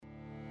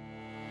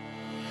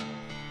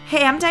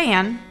Hey, I'm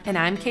Diane. And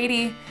I'm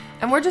Katie.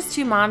 And we're just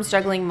two moms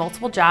juggling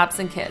multiple jobs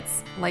and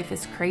kids. Life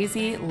is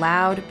crazy,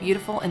 loud,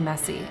 beautiful, and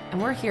messy.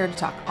 And we're here to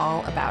talk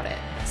all about it.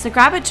 So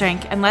grab a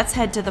drink and let's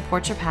head to the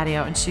porch or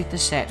patio and shoot the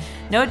shit.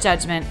 No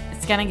judgment.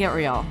 It's gonna get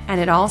real. And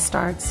it all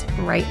starts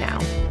right now.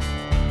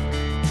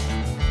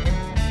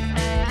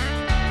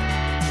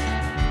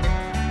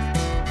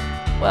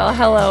 Well,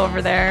 hello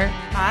over there.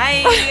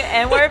 Hi,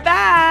 and we're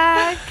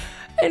back.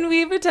 And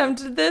we've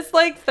attempted this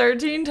like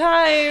 13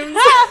 times.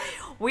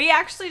 We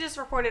actually just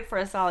recorded for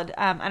a solid,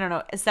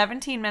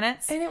 17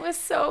 minutes. And it was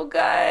so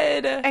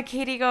good. And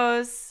Katie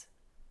goes,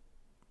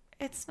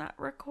 it's not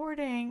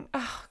recording.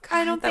 Oh, God,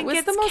 I don't think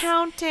it's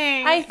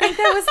counting. I think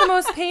that was the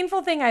most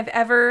painful thing I've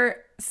ever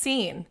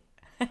seen.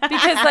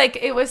 Because like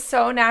it was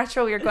so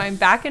natural. We were going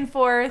back and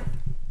forth.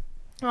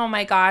 Oh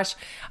my gosh.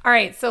 All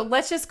right. So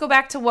let's just go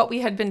back to what we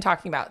had been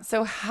talking about.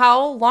 So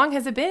how long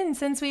has it been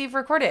since we've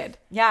recorded?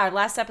 Yeah. Our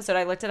last episode,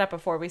 I looked it up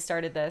before we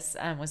started this,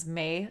 was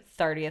May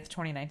 30th,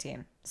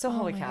 2019. So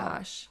holy cow.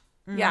 Gosh.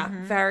 Mm-hmm. Yeah.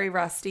 Very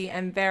rusty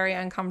and very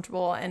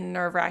uncomfortable and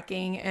nerve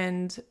wracking.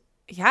 And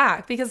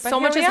yeah, because so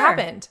much has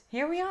happened.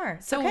 Here we are.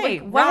 So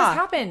okay, what has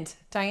happened,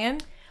 Diane?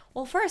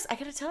 Well, first, I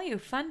got to tell you,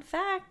 fun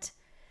fact,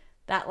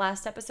 that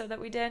last episode that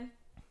we did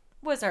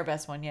was our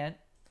best one yet.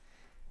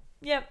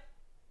 Yep.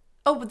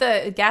 Oh,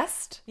 the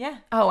guest? Yeah.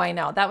 Oh, I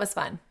know. That was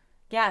fun.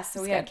 Yeah,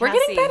 so we had Cassie. We're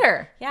getting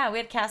better. Yeah, we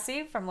had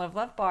Cassie from Live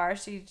Love Bar.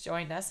 She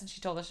joined us and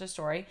she told us her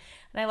story.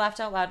 And I laughed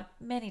out loud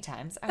many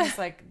times. I was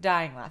like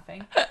dying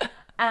laughing.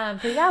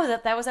 But yeah,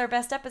 that was our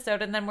best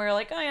episode. And then we were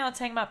like, oh yeah, let's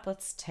hang them up.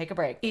 Let's take a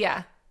break.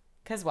 Yeah.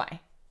 Because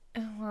why?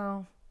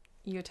 Well,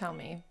 you tell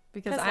me.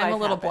 Because I'm I'm a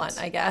little blunt,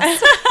 I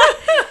guess.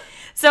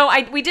 So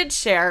we did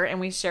share, and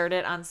we shared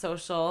it on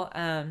social,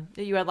 that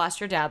you had lost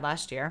your dad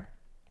last year.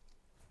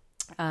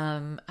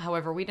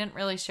 However, we didn't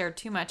really share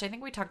too much. I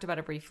think we talked about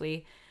it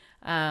briefly,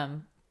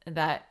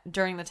 that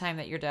during the time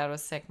that your dad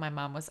was sick, my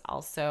mom was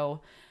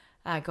also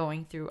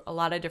going through a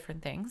lot of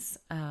different things.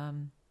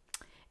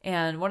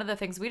 And one of the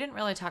things, we didn't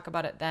really talk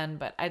about it then,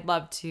 but I'd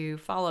love to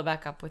follow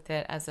back up with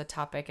it as a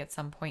topic at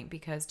some point,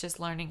 because just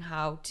learning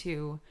how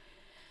to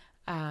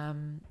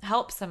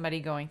help somebody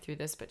going through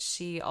this. But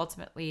she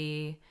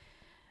ultimately...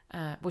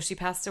 she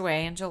passed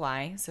away in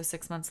July, so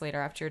 6 months later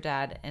after your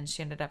dad, and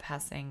she ended up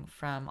passing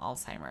from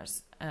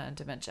Alzheimer's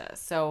dementia.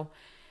 So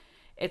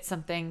it's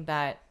something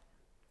that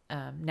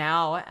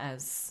now,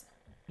 as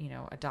you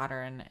know, a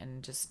daughter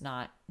and just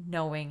not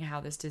knowing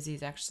how this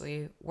disease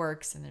actually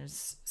works, and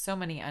there's so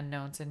many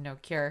unknowns and no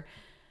cure,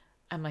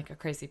 I'm like a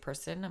crazy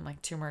person. I'm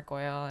like turmeric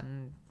oil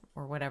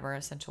or whatever,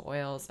 essential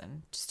oils,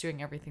 and just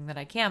doing everything that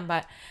I can.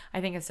 But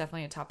I think it's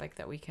definitely a topic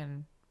that we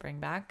can bring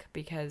back,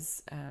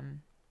 because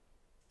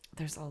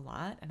there's a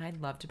lot, and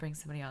I'd love to bring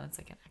somebody on that's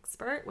like an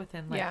expert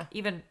within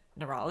even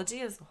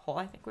neurology as a whole.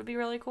 I think would be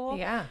really cool.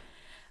 Yeah.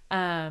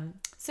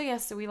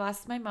 So we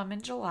lost my mom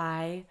in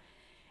July,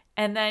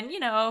 and then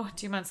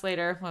 2 months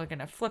later we're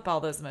gonna flip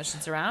all those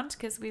emotions around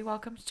because we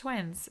welcomed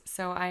twins.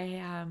 So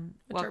I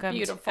welcomed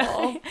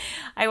beautiful.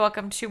 I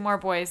welcomed 2 more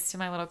boys to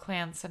my little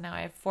clan. So now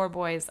I have 4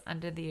 boys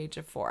under the age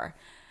of 4.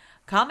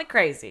 Call me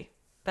crazy,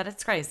 but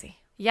it's crazy.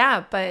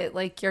 Yeah, but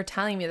like you're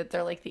telling me that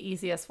they're like the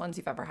easiest ones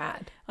you've ever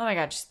had. Oh my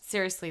gosh,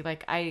 seriously,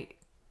 like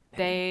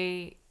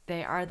they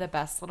are the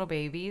best little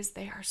babies.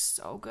 They are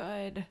so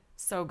good.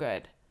 So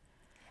good.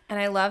 And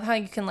I love how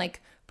you can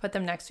like put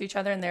them next to each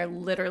other and they're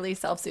literally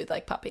self-soothe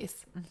like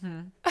puppies.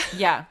 Mm-hmm.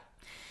 Yeah.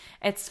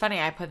 It's funny,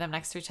 I put them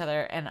next to each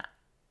other, and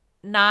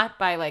not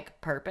by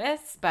like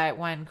purpose, but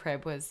when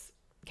Crib was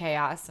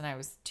chaos and I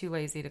was too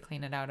lazy to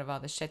clean it out of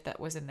all the shit that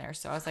was in there.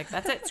 So I was like,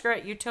 that's it, screw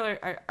it. You two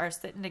are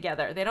sitting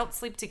together. They don't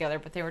sleep together,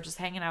 but they were just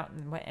hanging out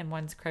in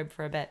one's crib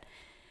for a bit.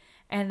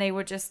 And they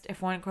would just,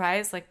 if one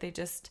cries, like they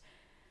just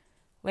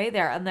lay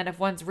there. And then if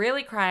one's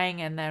really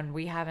crying and then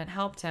we haven't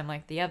helped him,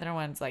 like the other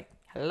one's like,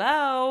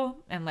 hello,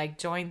 and like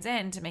joins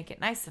in to make it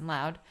nice and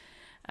loud.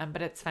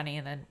 But it's funny.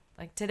 And then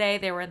like today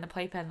they were in the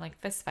playpen, like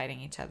fist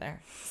fighting each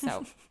other.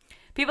 So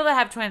people that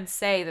have twins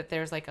say that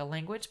there's like a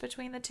language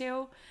between the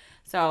two.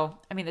 So,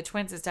 I mean, the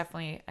twins is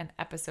definitely an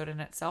episode in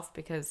itself,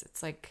 because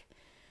it's like,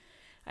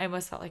 I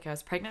almost felt like I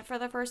was pregnant for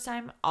the first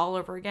time all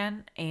over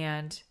again,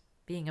 and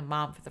being a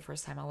mom for the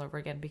first time all over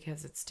again,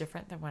 because it's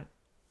different than what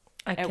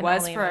it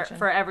was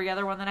for every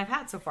other one that I've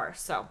had so far.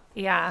 So,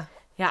 yeah.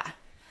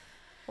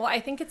 Well, I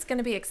think it's going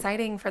to be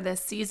exciting for this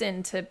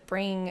season to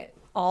bring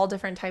all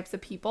different types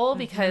of people,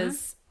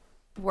 because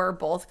we're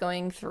both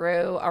going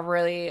through a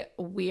really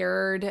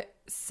weird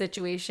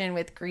situation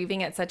with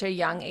grieving at such a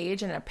young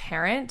age and a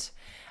parent.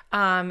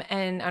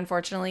 And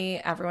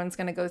unfortunately, everyone's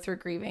going to go through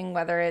grieving,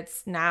 whether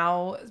it's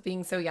now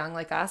being so young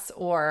like us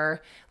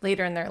or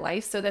later in their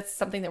life. So that's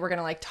something that we're going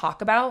to like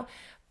talk about,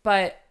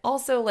 but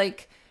also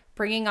like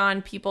bringing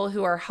on people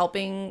who are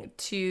helping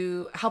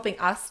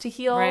us to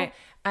heal, right,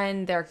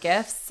 and their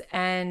gifts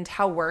and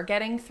how we're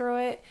getting through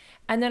it.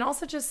 And then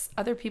also just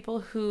other people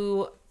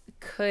who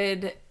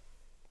could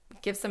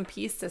give some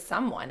peace to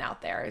someone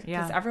out there,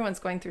 because everyone's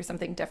going through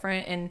something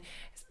different, and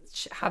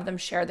have them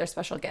share their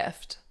special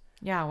gift.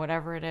 Yeah,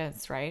 whatever it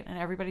is, right? And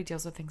everybody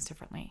deals with things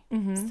differently.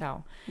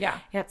 So, Yeah.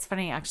 it's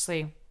funny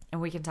actually,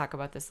 and we can talk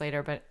about this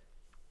later, but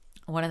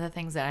one of the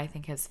things that I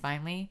think has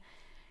finally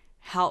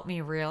helped me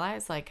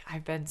realize, like,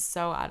 I've been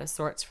so out of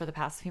sorts for the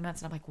past few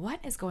months, and I'm like, what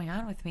is going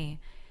on with me?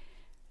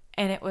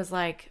 And it was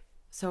like,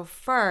 so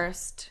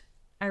first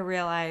I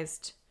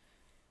realized,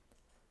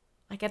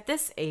 like, at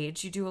this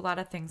age, you do a lot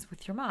of things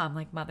with your mom,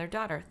 like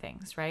mother-daughter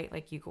things, right?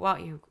 Like, you go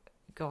out, you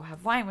go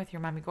have wine with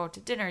your mom, you go out to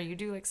dinner, you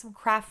do like some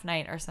craft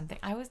night or something.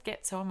 I always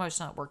get so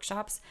emotional at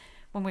workshops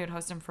when we would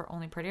host them for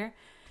Only Prettier.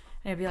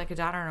 And it'd be like a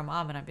daughter and a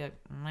mom, and I'd be like,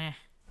 meh,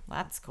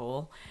 that's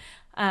cool.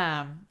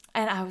 And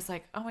I was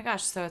like, oh my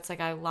gosh. So it's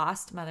like I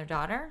lost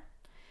mother-daughter.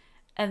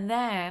 And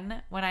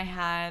then when I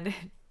had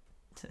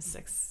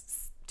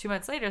 2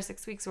 months later,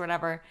 6 weeks or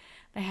whatever,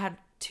 I had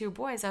 2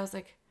 boys. I was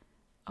like,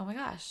 oh my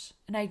gosh.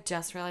 And I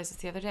just realized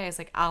this the other day. I was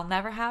like, I'll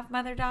never have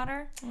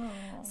mother-daughter.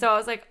 So I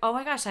was like, oh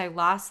my gosh, I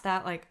lost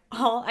that. Like,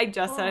 I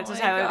just said it to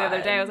Tyler the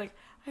other day. I was like,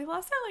 I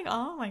lost that like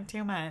all in like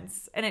 2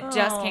 months. And it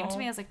just came to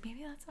me. I was like,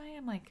 maybe that's why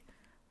I'm like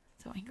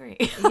so angry.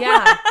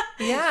 Yeah.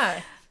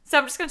 Yeah. So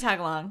I'm just going to tag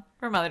along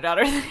for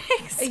mother-daughter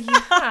things.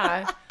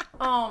 Yeah.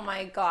 Oh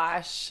my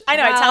gosh. I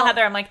know. I tell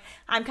Heather, I'm like,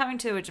 I'm coming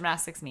to a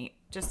gymnastics meet,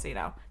 just so you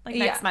know. Like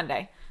next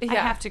Monday. I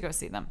have to go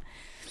see them.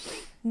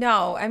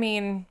 No, I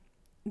mean,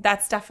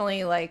 that's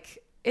definitely like,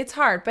 it's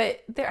hard,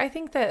 but I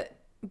think that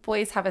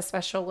boys have a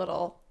special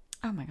little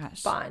oh my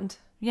gosh bond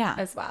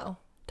as well.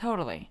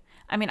 Totally.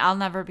 I mean, I'll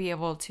never be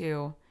able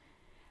to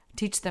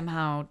teach them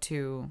how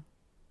to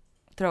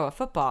throw a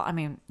football. I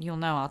mean, you'll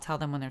know I'll tell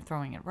them when they're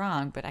throwing it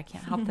wrong, but I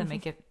can't help them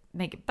make it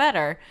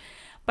better.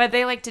 But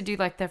they like to do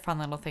like their fun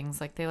little things.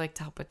 Like they like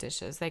to help with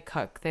dishes. They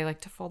cook. They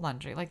like to fold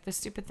laundry. Like the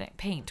stupid thing,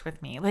 paint with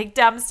me. Like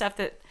dumb stuff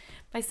that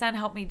my son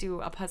helped me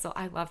do a puzzle.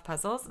 I love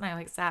puzzles. And I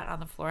like sat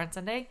on the floor on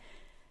Sunday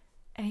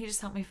and he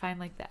just helped me find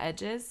like the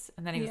edges.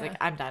 And then he was like,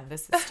 I'm done.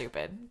 This is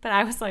stupid. But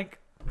I was like,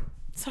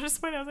 so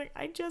disappointed. I was like,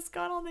 I just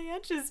got all the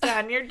edges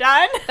done. You're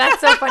done.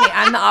 That's so funny.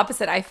 I'm the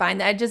opposite. I find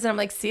the edges and I'm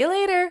like, see you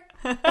later.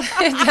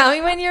 Tell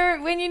me when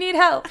you need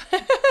help. Oh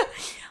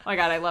my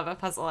God. I love a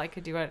puzzle. I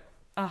could do it.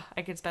 Oh,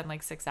 I could spend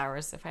like 6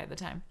 hours if I had the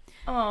time.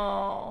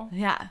 Oh,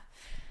 yeah.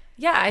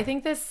 Yeah, I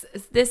think this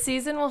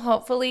season will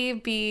hopefully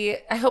be,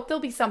 I hope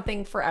there'll be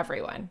something for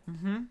everyone,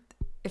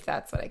 if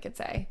that's what I could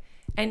say.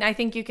 And I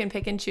think you can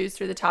pick and choose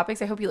through the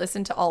topics. I hope you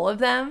listen to all of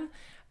them.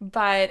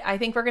 But I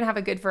think we're going to have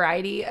a good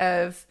variety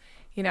of,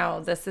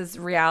 this is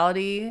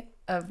reality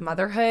of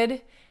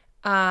motherhood.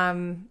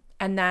 And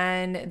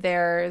then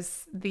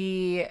there's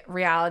the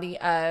reality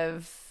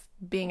of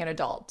being an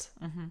adult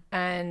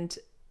and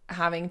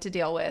having to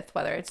deal with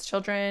whether it's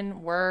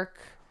children, work,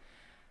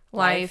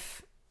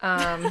 life.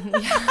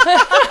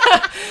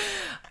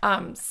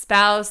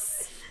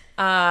 Spouse,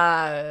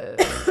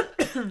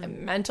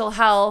 mental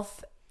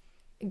health,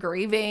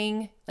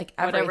 grieving, like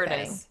everything. Whatever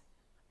it is.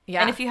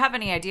 Yeah. And if you have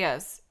any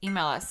ideas,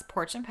 email us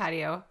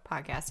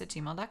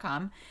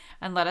porchandpatiopodcast@gmail.com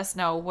and let us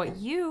know what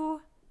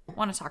you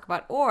want to talk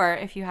about, or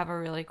if you have a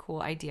really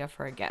cool idea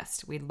for a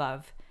guest. We'd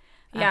love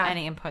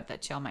any input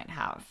that y'all might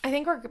have. I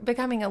think we're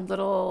becoming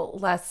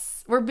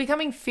we're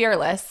becoming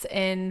fearless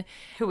in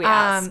who we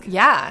ask.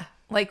 Yeah.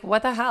 Like,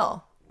 what the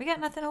hell? We got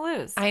nothing to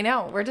lose. I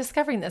know. We're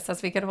discovering this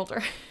as we get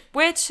older.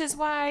 Which is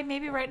why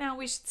maybe right now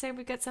we should say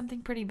we got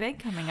something pretty big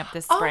coming up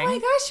this spring. Oh my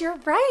gosh, you're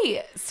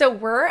right. So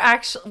we're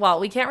actually, well,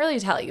 we can't really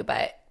tell you,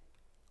 but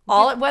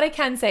what I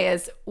can say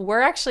is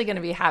we're actually going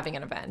to be having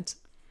an event.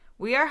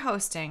 We are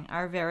hosting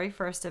our very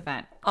first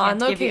event. On Can't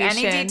location.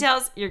 give you any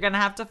details. You're going to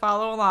have to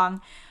follow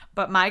along.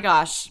 But my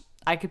gosh,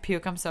 I could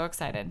puke. I'm so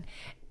excited.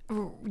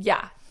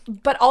 Yeah.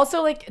 But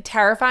also like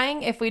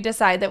terrifying if we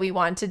decide that we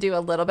want to do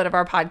a little bit of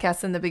our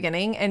podcast in the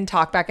beginning and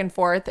talk back and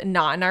forth,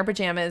 not in our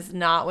pajamas,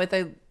 not with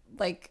a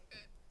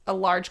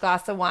large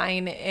glass of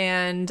wine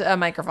and a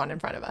microphone in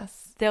front of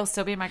us. There'll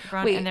still be a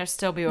microphone and there'll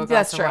still be a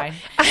glass of wine.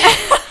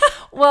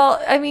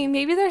 Well, I mean,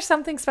 maybe there's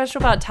something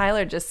special about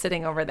Tyler just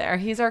sitting over there.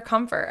 He's our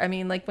comfort. I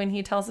mean, like when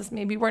he tells us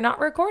maybe we're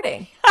not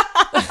recording.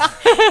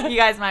 You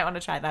guys might want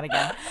to try that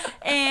again.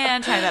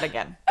 And try that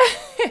again.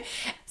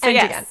 So and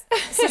yes,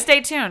 again. So stay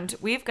tuned.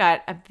 We've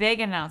got a big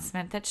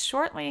announcement that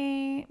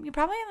shortly,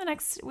 probably in the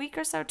next week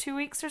or so, 2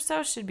 weeks or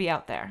so, should be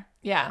out there.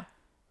 Yeah.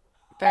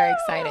 Very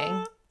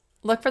exciting.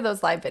 Look for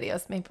those live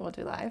videos. Maybe we'll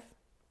do live.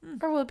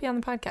 Or will it be on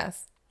the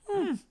podcast?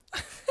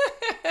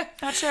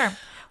 Not sure.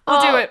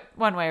 We'll do it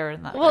one way or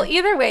another. Well,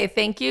 either way,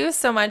 thank you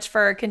so much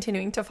for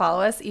continuing to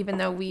follow us, even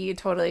though we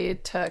totally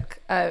took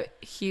a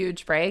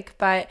huge break.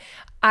 But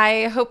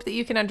I hope that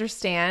you can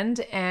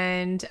understand.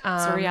 And it's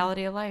a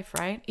reality of life,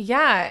 right?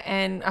 Yeah.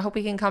 And I hope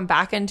we can come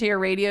back into your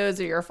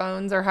radios or your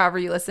phones or however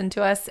you listen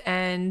to us.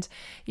 And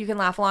you can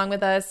laugh along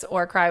with us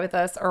or cry with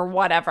us or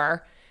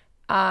whatever.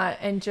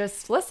 And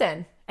just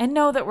listen. And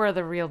know that we're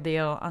the real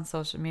deal on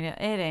social media.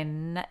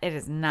 It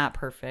is not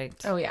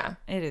perfect. Oh, yeah.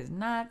 It is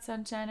not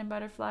sunshine and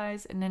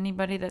butterflies. And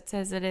anybody that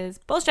says it is,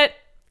 bullshit.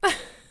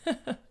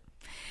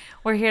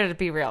 We're here to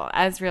be real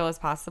as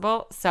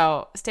possible.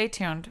 So stay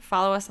tuned.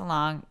 Follow us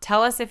along.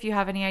 Tell us if you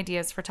have any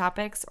ideas for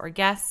topics or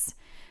guests.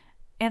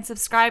 and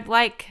subscribe,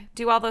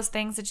 do all those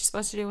things that you're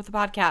supposed to do with the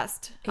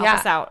podcast. Help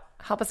us out.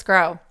 Help us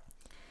grow.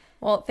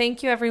 Well,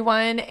 thank you,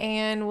 everyone,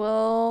 and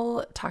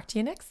we'll talk to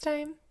you next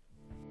time.